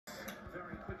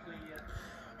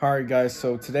Alright guys,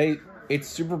 so today it's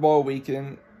Super Bowl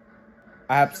weekend.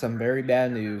 I have some very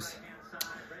bad news.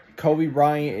 Kobe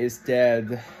Bryant is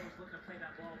dead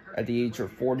at the age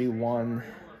of 41.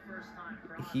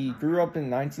 He grew up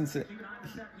from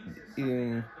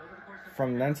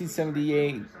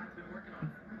 1978.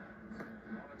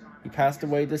 He passed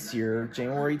away this year,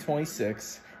 January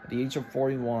 26th, at the age of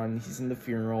 41. He's in the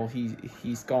funeral.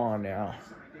 He's gone now.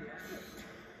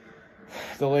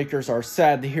 The Lakers are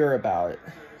sad to hear about it.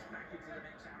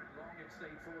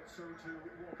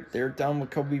 They're done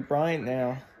with Kobe Bryant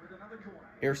now.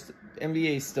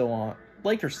 NBA's still on.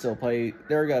 Lakers still play.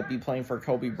 They're going to be playing for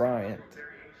Kobe Bryant.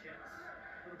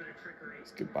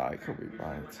 It's goodbye, Kobe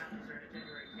Bryant.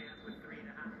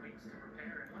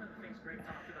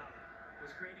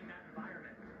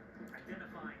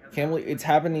 Can't believe it's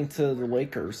happening to the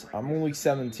Lakers. I'm only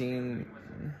 17.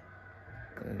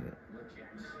 And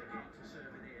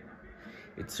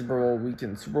it's Super Bowl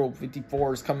weekend. Super Bowl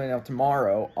 54 is coming out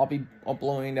tomorrow. I'll be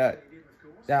uploading that.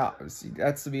 Yeah,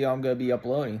 that's the video I'm going to be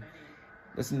uploading.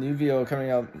 There's a new video coming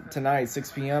out tonight,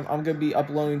 6 p.m. I'm going to be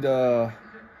uploading the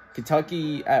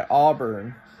Kentucky at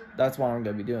Auburn. That's what I'm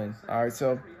going to be doing. All right,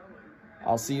 so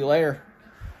I'll see you later.